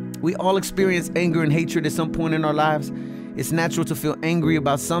 We all experience anger and hatred at some point in our lives. It's natural to feel angry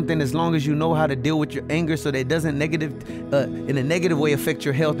about something as long as you know how to deal with your anger so that it doesn't in a negative way affect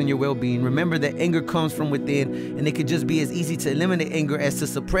your health and your well-being. Remember that anger comes from within, and it could just be as easy to eliminate anger as to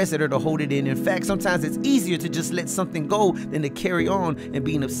suppress it or to hold it in. In fact, sometimes it's easier to just let something go than to carry on and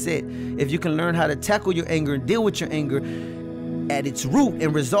being upset. If you can learn how to tackle your anger and deal with your anger at its root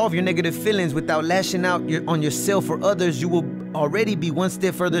and resolve your negative feelings without lashing out on yourself or others, you will already be one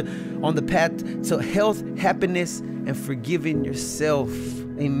step further on the path to health, happiness, and forgiving yourself.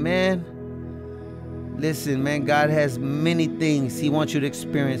 Amen. Listen, man, God has many things he wants you to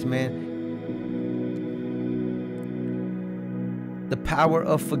experience, man. The power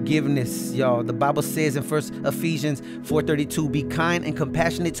of forgiveness, y'all. The Bible says in Ephesians 4:32, be kind and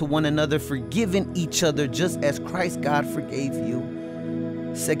compassionate to one another, forgiving each other just as Christ God forgave you.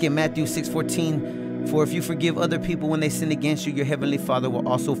 2 Matthew 6:14, for if you forgive other people when they sin against you, your heavenly Father will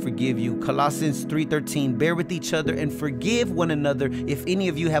also forgive you. Colossians 3:13, bear with each other and forgive one another. If any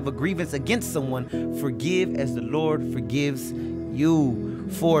of you have a grievance against someone, forgive as the Lord forgives you.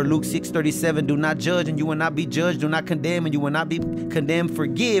 4 Luke 6:37, do not judge and you will not be judged. Do not condemn and you will not be condemned.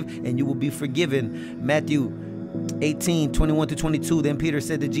 Forgive and you will be forgiven. Matthew 18:21-22, then Peter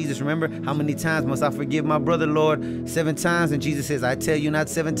said to Jesus, remember, how many times must I forgive my brother, Lord? 7 times. And Jesus says, I tell you, not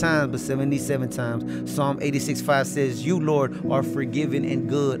 7 times, but 77 times. Psalm 86:5 says, you, Lord, are forgiving and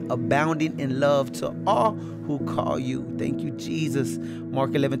good, abounding in love to all who call you. Thank you, Jesus.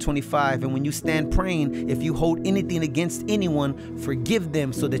 Mark 11:25, and when you stand praying, if you hold anything against anyone, forgive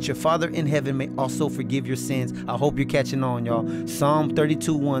them so that your Father in heaven may also forgive your sins. I hope you're catching on, y'all. Psalm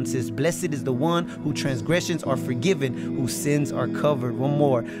 32:1 says, blessed is the one whose transgressions are forgiven, whose sins are covered. One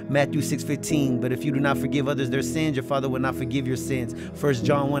more, Matthew 6:15, but if you do not forgive others their sins, your Father will not forgive your sins. 1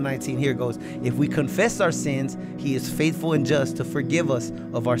 John 1:19, here goes, if we confess our sins, he is faithful and just to forgive us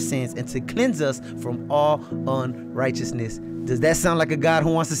of our sins and to cleanse us from all unrighteousness. Does that sound like a God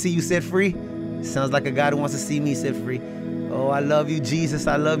who wants to see you set free? Sounds like a God who wants to see me set free. Oh, I love you, Jesus.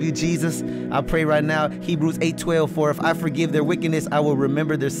 I love you, Jesus. I pray right now, Hebrews 8:12, for if I forgive their wickedness, I will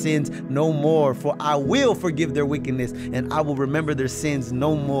remember their sins no more. For I will forgive their wickedness, and I will remember their sins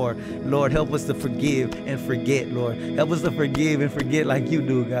no more. Lord, help us to forgive and forget, Lord. Help us to forgive and forget like you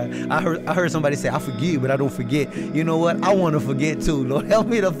do, God. I heard somebody say, I forgive, but I don't forget. You know what? I want to forget too, Lord. Help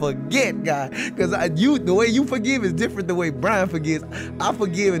me to forget, God. Because the way you forgive is different the way Brian forgives. I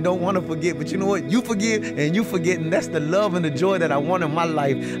forgive and don't want to forget, but you know what? You forgive and you forget, and that's the love and and the joy that I want in my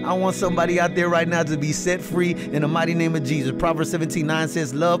life. I want somebody out there right now to be set free in the mighty name of Jesus. Proverbs 17:9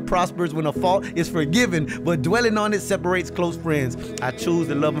 says, love prospers when a fault is forgiven, but dwelling on it separates close friends. I choose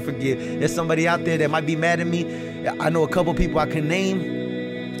to love and forgive. There's somebody out there that might be mad at me. I know a couple people I can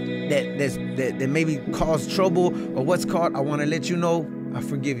name that maybe cause trouble or what's called. I want to let you know, I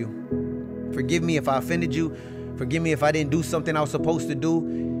forgive you. Forgive me if I offended you. Forgive me if I didn't do something I was supposed to do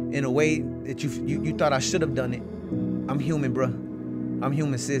in a way that you thought I should have done it. I'm human, bro. I'm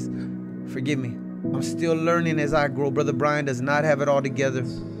human, sis. Forgive me. I'm still learning as I grow. Brother Brian does not have it all together.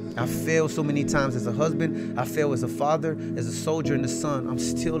 I failed so many times as a husband. I failed as a father, as a soldier and a son. I'm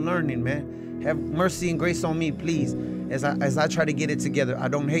still learning, man. Have mercy and grace on me, please, as I try to get it together. I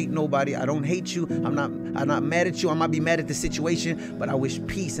don't hate nobody. I don't hate you. I'm not mad at you. I might be mad at the situation, but I wish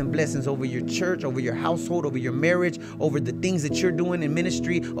peace and blessings over your church, over your household, over your marriage, over the things that you're doing in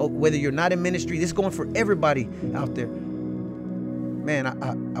ministry, or whether you're not in ministry. This is going for everybody out there. Man,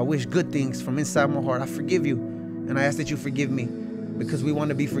 I wish good things from inside my heart. I forgive you, and I ask that you forgive me, because we want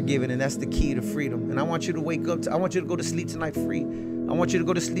to be forgiven, and that's the key to freedom. And I want you to wake up. I want you to go to sleep tonight free. I want you to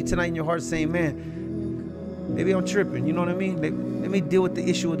go to sleep tonight in your heart saying, man, maybe I'm tripping. You know what I mean? Let me deal with the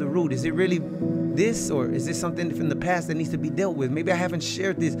issue of the root. Is it really this, or is this something from the past that needs to be dealt with? Maybe I haven't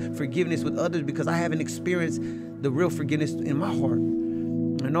shared this forgiveness with others because I haven't experienced the real forgiveness in my heart.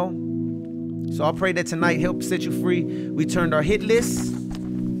 You know? So I pray that tonight helps set you free. We turned our hit list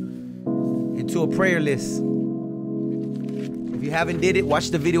into a prayer list. If you haven't did it,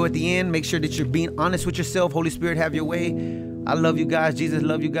 watch the video at the end. Make sure that you're being honest with yourself. Holy Spirit, have your way. I love you guys. Jesus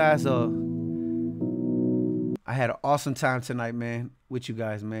love you guys. I had an awesome time tonight, man, with you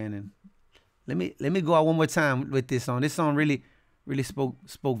guys, man. And let me go out one more time with this song. This song really spoke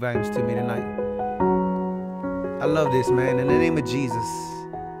volumes to me tonight. I love this, man. In the name of Jesus,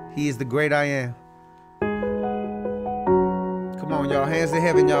 He is the great I am. Come on, y'all. Hands to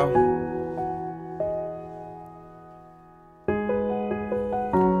heaven, y'all.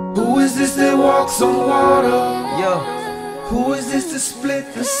 Who is this that walks on water? Yo. Who is this to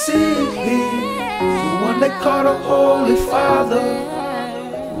split the sea? The one that called a Holy Father,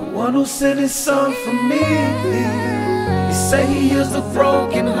 the one who sent His Son for me. He say He heals the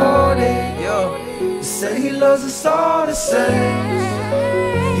broken hearted. He say He loves us all the same.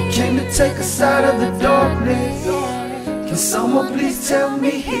 He came to take us out of the darkness. Can someone please tell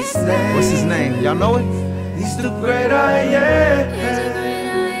me His name? What's His name? Y'all know it? He's the great I am.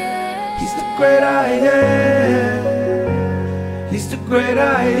 He's the great I am. He's the great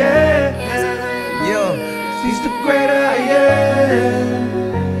I am. Yo. He's the great I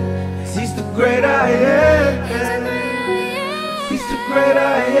am. He's the great I am. He's the great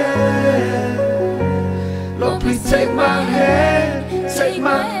I am. Lord, please take my hand,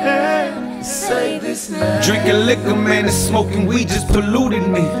 and say this man. Drinking liquor, man, and smoking weed just polluted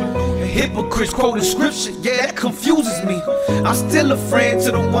me. Hypocrites quoting scripture, yeah, that confuses me. I'm still a friend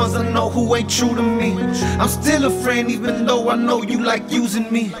to the ones I know who ain't true to me. I'm still a friend even though I know you like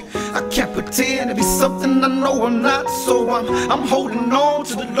using me. I can't pretend to be something I know I'm not, so I'm holding on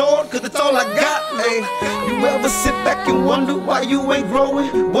to the Lord, cause that's all I got, hey. You ever sit back and wonder why you ain't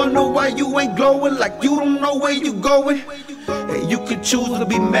growing? Wonder why you ain't glowing, like you don't know where you going? Hey, you can choose to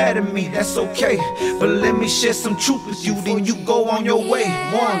be mad at me, that's okay, but let me share some truth with you, then you go on your way.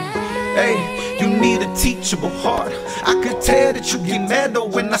 One, hey, you need a teachable heart. I could tell that you get mad though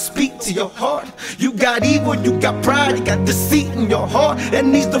when I speak to your heart. You got evil, you got pride, you got deceit in your heart that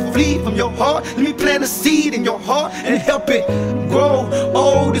needs to flee from your heart. Let me plant a seed in your heart and help it grow.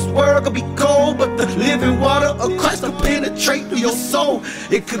 Oh, this world could be cold, but the living water of Christ will penetrate through your soul.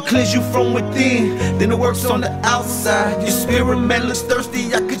 It could cleanse you from within, then it works on the outside. Your spirit man looks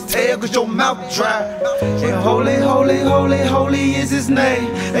thirsty, I could tell cause your mouth dry. And holy, holy, holy, holy is His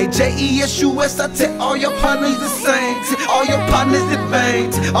name. H-A-E-S-U-S, I tell all your partners the same. All your partners the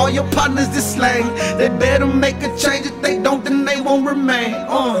veins, all your partners the slang. They better make a change, if they don't then they won't remain.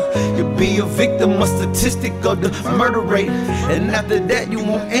 You'll be a victim, a statistic of the murder rate. And after that you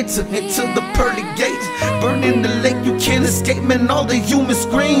won't enter into the pearly gates. Burn in the lake, you can't escape, man, all the humans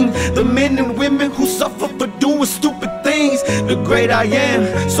scream. The men and women who suffer for doing stupid things. The great I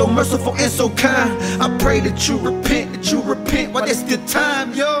am, so merciful and so kind. I pray that you repent while there's still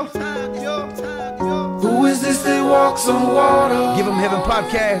time, yo. Who is this that walks on water? Give Him Heaven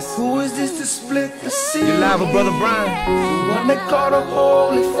podcast. Who is this to split the sea? You're live with Brother Brian. The one that called a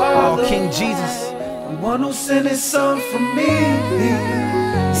Holy Father. Oh, King Jesus. The one who sent His Son for me.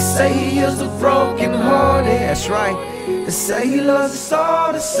 He say He heals the broken hearted. That's right. They say He loves us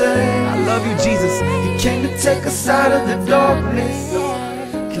all the same. I love you, Jesus. He came to take us out of the darkness.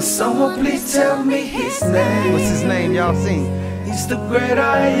 Can Can someone please tell me his name? What's his name? Y'all sing. He's the great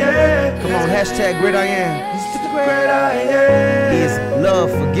I am. Come on, hashtag great I am. He's the great I am. He is love,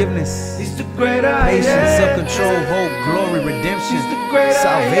 forgiveness, He's the great I am. patience, self-control, hope, glory, redemption, He's the great I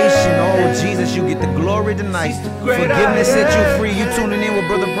salvation. am. Oh, Jesus, you get the glory tonight. He's the great Forgiveness I set you am. free. You tuning in with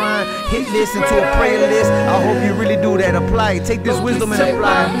Brother Brian. Hit listen to great a prayer I am. list. I hope you really do that. Apply it. Take this wisdom and Take my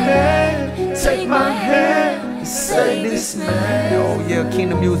apply it. hand, take my hand, say this man. Oh yeah,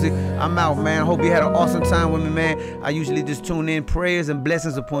 Kingdom Music. I'm out, man. I hope you had an awesome time with me, man. I usually just tune in. Prayers and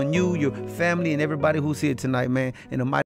blessings upon you, your family, and everybody who's here tonight, man. In the mighty